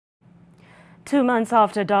2 months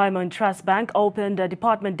after Diamond Trust Bank opened a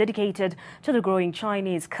department dedicated to the growing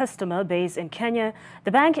Chinese customer base in Kenya,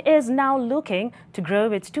 the bank is now looking to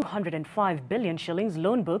grow its 205 billion shillings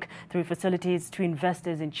loan book through facilities to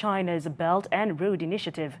investors in China's Belt and Road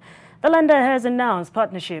Initiative. The lender has announced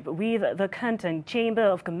partnership with the Canton Chamber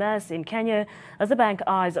of Commerce in Kenya as the bank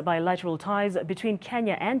eyes bilateral ties between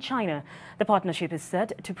Kenya and China. The partnership is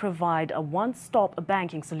set to provide a one-stop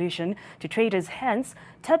banking solution to traders, hence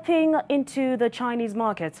tapping into the Chinese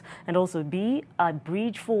markets, and also be a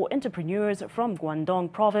bridge for entrepreneurs from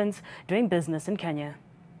Guangdong province doing business in Kenya.